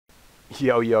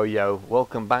Yo, yo, yo,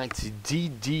 welcome back to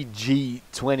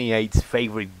DDG28's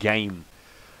favorite game.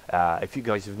 If you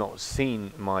guys have not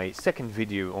seen my second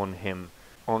video on him,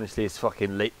 honestly, it's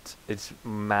fucking lit. It's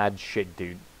mad shit,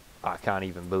 dude. I can't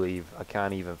even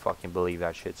fucking believe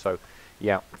that shit. So,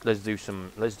 yeah, let's do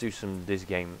some of this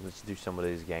game,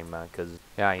 man, cause,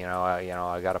 yeah,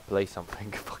 I gotta play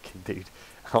something, fucking dude.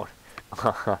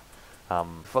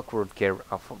 Fuck word care,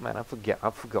 man,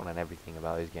 I've forgotten everything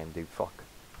about this game, dude, fuck.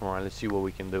 Alright, let's see what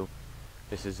we can do.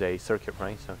 This is a circuit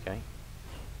race, okay.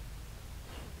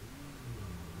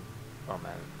 Oh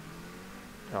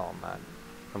man,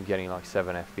 I'm getting like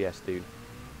 7 FPS, dude.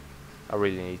 I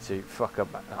really need to fuck up.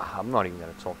 I'm not even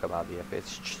gonna talk about the FPS.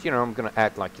 It's just, I'm gonna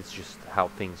act like it's just how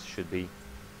things should be.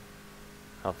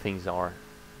 How things are.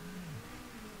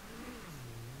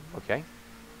 Okay.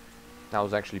 That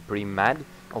was actually pretty mad.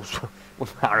 I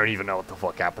don't even know what the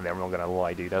fuck happened there, I'm not gonna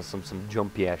lie, dude. That's some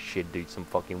jumpy ass shit, dude. Some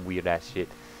fucking weird ass shit.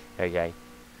 Okay.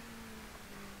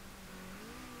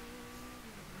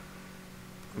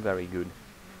 Very good.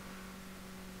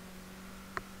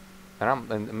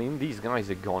 And I mean, these guys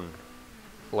are gone.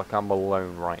 Like, I'm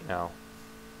alone right now.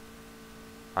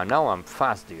 I know I'm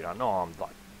fast, dude. I know I'm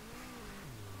like...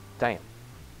 Damn.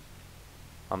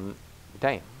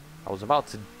 Damn. I was about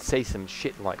to say some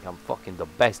shit like I'm fucking the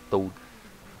best, dude.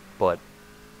 But...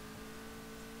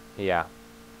 yeah.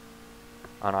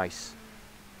 Nice.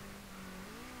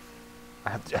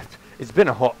 It's been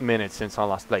a hot minute since I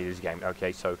last played this game.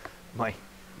 Okay, so my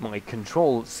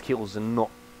control skills are not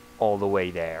all the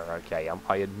way there. Okay,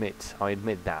 I admit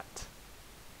that.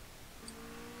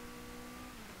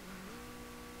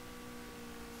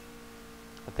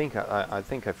 I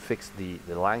think I fixed the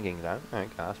lagging though. Okay,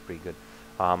 that's pretty good.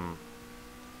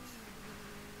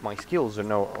 My skills are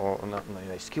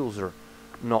my skills are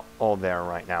not all there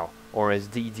right now, or as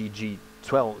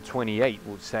DDG28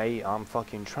 would say, I'm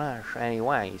fucking trash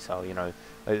anyway. So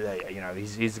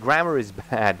his grammar is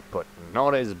bad, but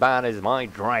not as bad as my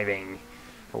driving.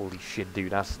 Holy shit,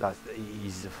 dude!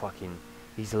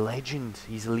 He's a legend.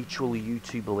 He's literally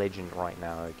YouTube legend right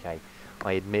now. Okay,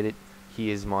 I admit it. He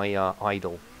is my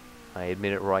idol. I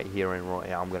admit it right here and right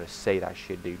now. I'm gonna say that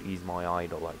shit, dude. He's my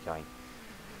idol. Okay.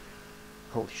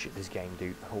 Holy shit, this game,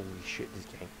 dude. Holy shit, this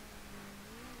game.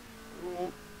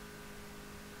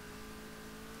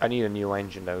 I need a new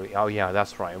engine though. Oh yeah,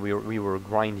 that's right. We were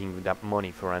grinding with that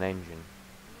money for an engine.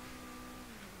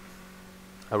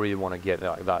 I really want to get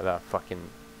that fucking.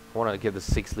 I want to get the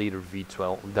 6-liter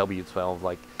V12 W12.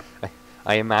 Like,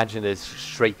 I imagine this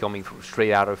straight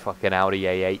out of fucking Audi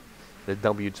A8. The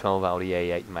W12 Audi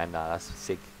A8, man. Nah, that's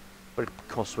sick. But it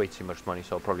costs way too much money,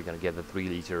 so I'm probably gonna get the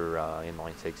 3-liter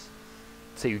in96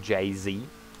 2JZ.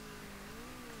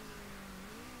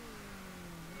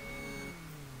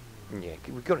 Yeah,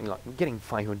 we're getting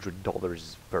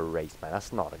 $500 per race, man.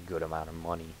 That's not a good amount of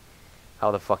money.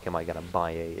 How the fuck am I gonna buy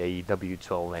a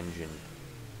W12 engine?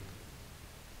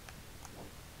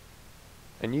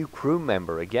 A new crew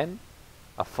member again.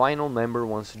 A final member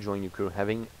wants to join your crew,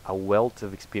 having a wealth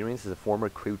of experience as a former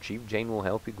crew chief. Jane will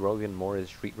help you grow even more as a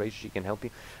street racer. She can help you.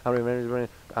 I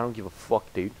don't give a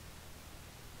fuck, dude.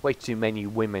 Way too many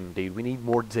women, dude. We need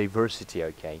more diversity,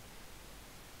 okay?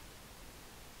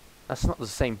 That's not the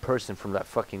same person from that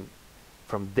fucking...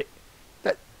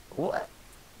 What?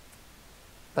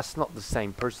 That's not the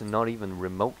same person, not even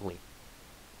remotely.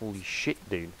 Holy shit,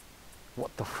 dude.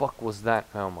 What the fuck was that?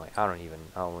 Oh my, I don't even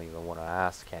want to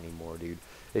ask anymore, dude.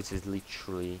 This is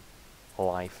literally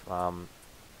life.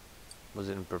 Was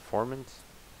it in performance?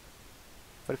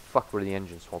 What the fuck were the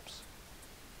engine swaps?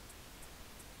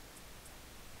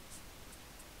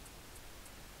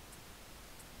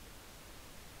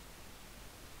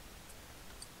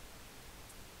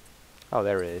 Oh,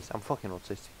 there it is. I'm fucking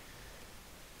autistic.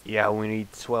 Yeah, we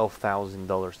need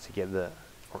 $12,000 to get the,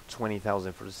 or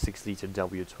 20,000 for the 6-liter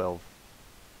W12.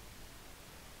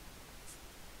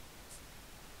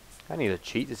 I need to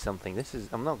cheat or something.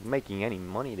 I'm not making any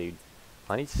money, dude.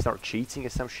 I need to start cheating or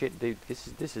some shit, dude.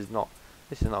 This is not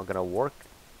gonna work.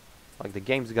 Like, the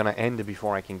game's gonna end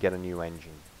before I can get a new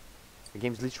engine. The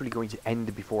game's literally going to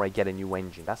end before I get a new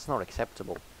engine. That's not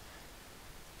acceptable.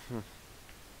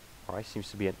 Alright, seems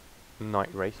to be a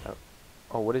night race.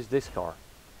 Oh, what is this car?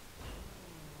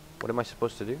 What am I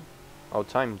supposed to do? Oh,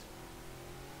 timed.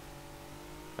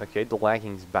 Okay, the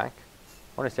lagging's back.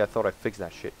 Honestly, I thought I fixed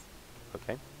that shit.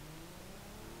 Okay.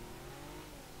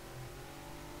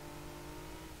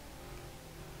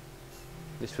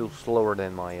 This feels slower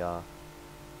than my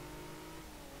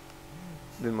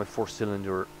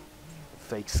 4-cylinder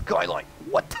fake Skyline.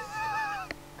 What?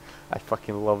 I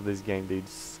fucking love this game, dude.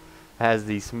 Has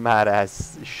these mad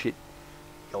ass shit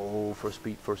Yo, first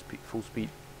speed, full speed.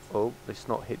 Oh, let's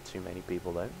not hit too many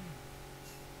people though.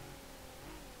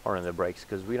 Or on the brakes,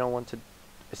 because we don't want to.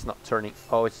 It's not turning.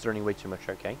 Oh, it's turning way too much.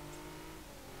 Okay.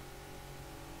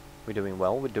 We're doing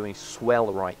well. We're doing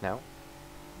swell right now.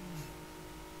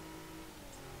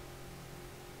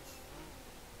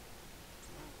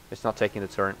 It's not taking the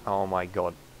turn. Oh my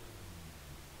god.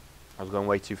 I was going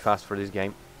way too fast for this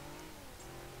game.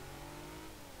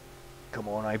 Come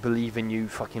on, I believe in you,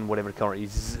 fucking whatever car it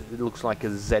is. It looks like a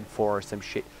Z4 or some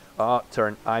shit. Ah,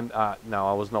 turn. No,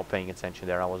 I was not paying attention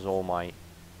there. I was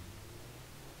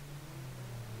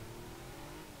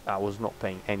not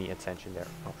paying any attention there.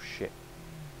 Oh shit.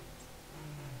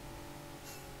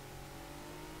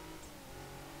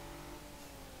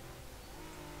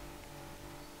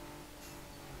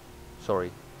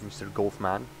 Sorry, Mr.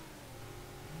 Golfman.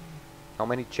 How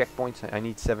many checkpoints? I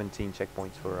need 17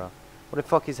 checkpoints for what the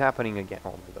fuck is happening again?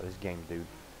 Oh my god, this game, dude.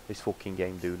 This fucking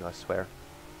game, dude, I swear.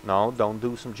 No, don't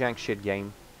do some jank shit,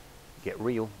 game. Get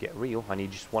real, get real. I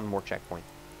need just one more checkpoint.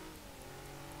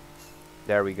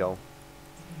 There we go.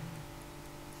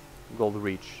 Gold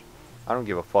reach. I don't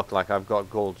give a fuck, like I've got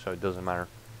gold, so it doesn't matter.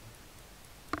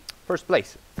 First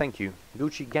place, thank you.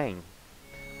 Gucci gang.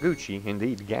 Gucci,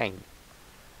 indeed, gang.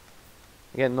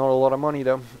 Again, not a lot of money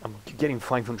though. I'm getting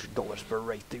 $500 per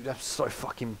race, dude. That's so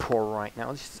fucking poor right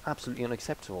now. This is absolutely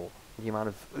unacceptable. The amount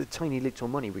of tiny little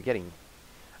money we're getting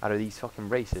out of these fucking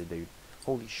races, dude.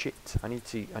 Holy shit! I need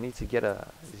to get a.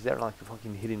 Is there like a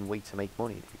fucking hidden way to make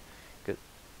money, dude? Good.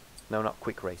 No, not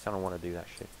quick race. I don't want to do that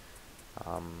shit.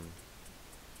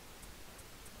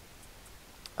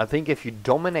 I think if you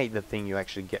dominate the thing, you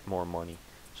actually get more money.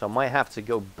 So I might have to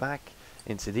go back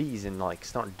into these and like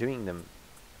start doing them.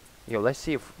 Yo, let's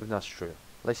see if that's true.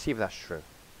 Let's see if that's true.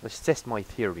 Let's test my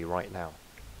theory right now.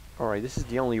 Alright, this is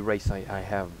the only race I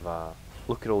have.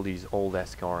 Look at all these old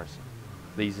ass cars.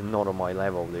 These are not on my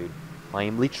level, dude. I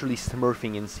am literally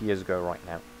smurfing in CSGO right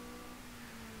now.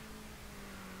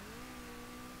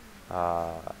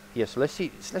 Yeah, so let's see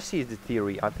the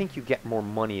theory. I think you get more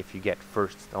money if you get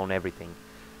first on everything.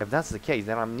 If that's the case,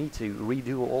 then I need to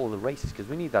redo all the races, because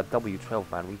we need that W12,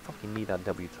 man. We fucking need that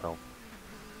W12.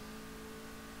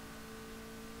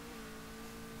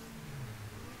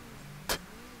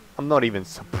 I'm not even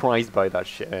surprised by that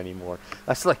shit anymore.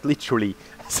 That's like literally.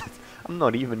 I'm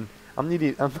not even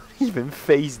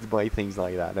phased by things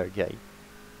like that. Okay,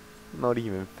 I'm not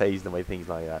even phased by things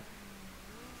like that.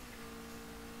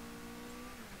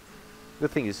 The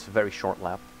thing is, very short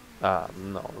lap.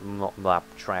 No, not lap,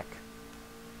 track.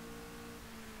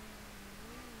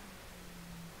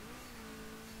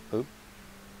 Oop.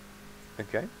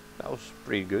 Okay, that was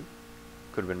pretty good.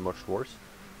 Could have been much worse.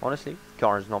 Honestly,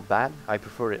 car is not bad. I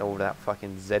prefer it over that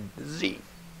fucking ZZ.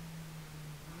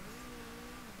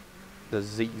 The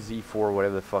Z4,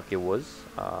 whatever the fuck it was.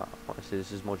 Honestly,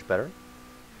 this is much better.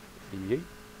 Yeet.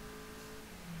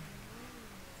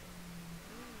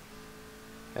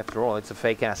 After all, it's a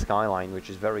fake ass skyline, which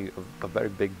is a very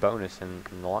big bonus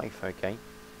in life. Okay.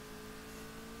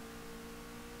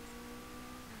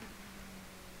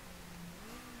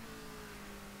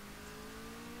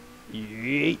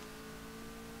 Yeet.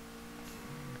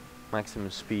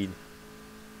 Maximum speed.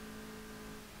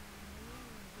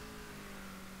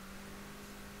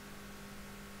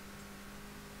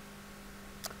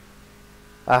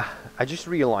 I just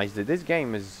realized that this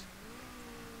game is...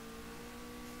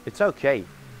 It's okay.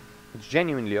 It's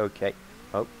genuinely okay.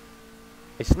 Oh.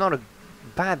 It's not a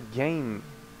bad game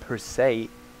per se.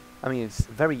 I mean,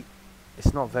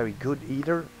 it's not very good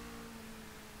either.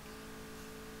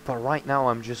 But right now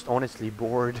I'm just honestly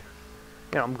bored.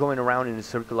 You know, I'm going around in a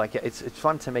circle. Like, it's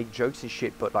fun to make jokes and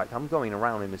shit, but like I'm going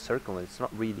around in a circle and it's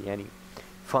not really any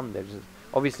fun. There's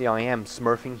obviously I am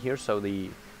smurfing here, so the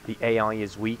AI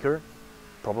is weaker,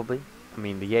 probably. I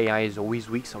mean, the AI is always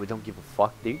weak, so we don't give a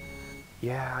fuck, dude.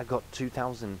 Yeah, I got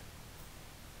 2,000.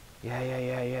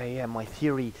 Yeah. My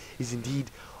theory is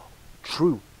indeed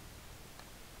true.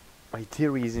 My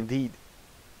theory is indeed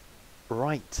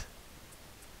right.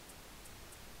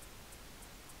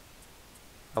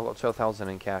 I've got 12,000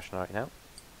 in cash right now.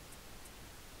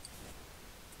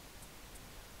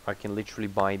 I can literally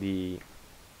buy the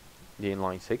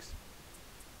inline 6.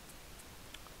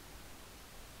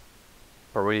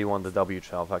 I really want the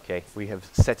W12. Okay, we have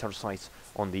set our sights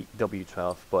on the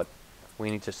W12, but we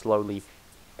need to slowly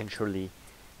and surely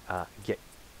get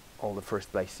all the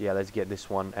first place. Yeah, let's get this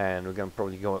one, and we're gonna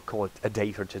probably call it a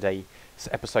day for today's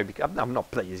episode, because I'm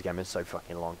not playing this game, it's so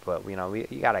fucking long, but you know,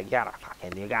 you gotta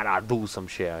do some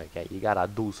shit. Okay, you gotta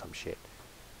do some shit.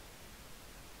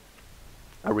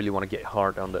 I really want to get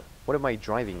hard on the... What am I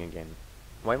driving again?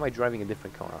 Why am I driving a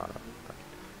different car? I don't know.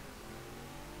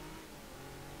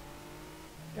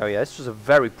 Oh yeah, this was a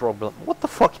very problem. What the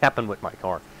fuck happened with my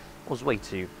car? It was way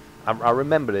too. I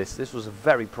remember this. This was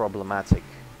very problematic.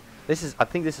 This is. I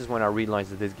think this is when I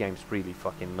realized that this game's really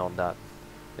fucking not that.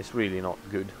 It's really not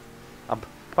good. But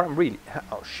I'm really.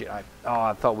 Oh shit!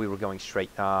 I thought we were going straight.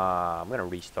 I'm gonna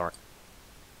restart.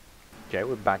 Okay,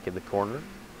 we're back in the corner.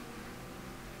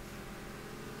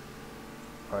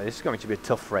 Alright, this is going to be a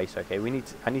tough race. Okay,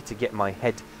 I need to get my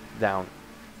head down.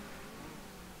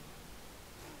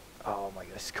 Oh my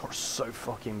god, this car's so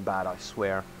fucking bad, I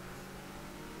swear.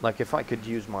 Like, if I could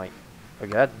use my...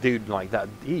 Okay, that dude, like, that,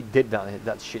 he did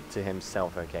that shit to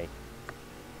himself, okay.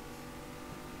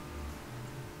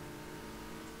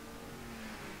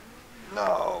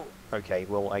 No! Okay,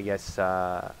 well, I guess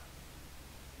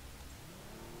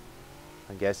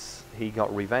he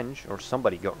got revenge, or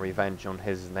somebody got revenge on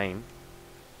his name.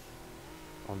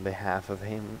 On behalf of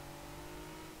him.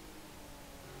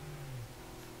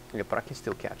 Yeah, but I can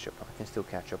still catch up. I can still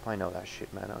catch up. I know that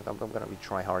shit, man. I'm gonna be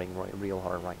try-harding real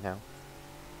hard right now.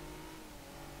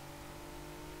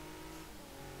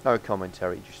 No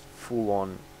commentary, just full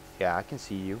on. Yeah, I can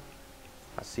see you.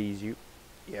 I sees you.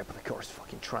 Yeah, but the car's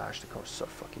fucking trash. The car's so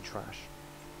fucking trash.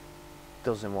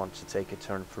 Doesn't want to take a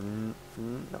turn for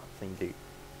nothing, dude.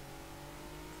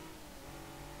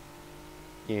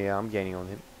 Yeah, I'm gaining on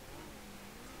him.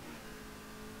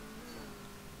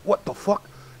 What the fuck?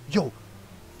 Yo,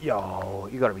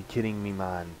 you gotta be kidding me,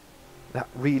 man. That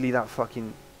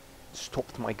fucking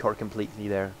stopped my car completely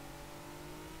there.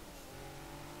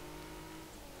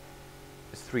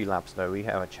 It's 3 laps though, we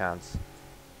have a chance.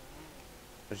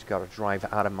 I just gotta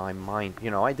drive out of my mind.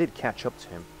 You know, I did catch up to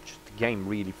him. Just the game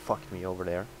really fucked me over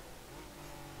there.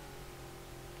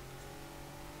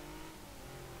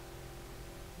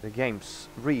 The game's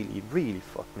really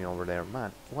fucked me over there,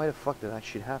 man. Why the fuck did that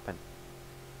shit happen?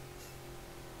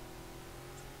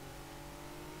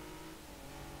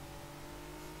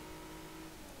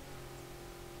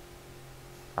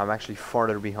 I'm actually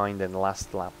farther behind than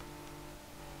last lap.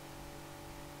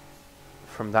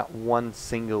 From that one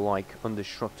single, like,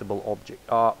 indestructible object.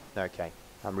 Oh, okay.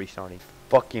 I'm restarting.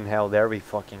 Fucking hell, there we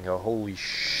fucking go. Holy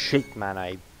shit, man.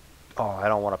 I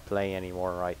don't want to play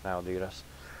anymore right now, dude.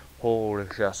 Holy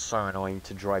shit, that's so annoying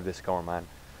to drive this car, man.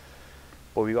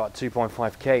 But we got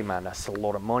 2.5k, man. That's a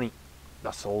lot of money.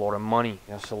 That's a lot of money.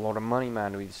 That's a lot of money,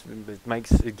 man.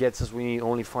 It gets us. We need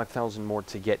only 5,000 more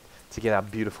to get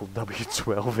that beautiful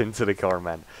W12 into the car,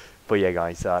 man. But yeah,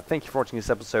 guys, thank you for watching this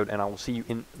episode, and I will see you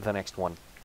in the next one.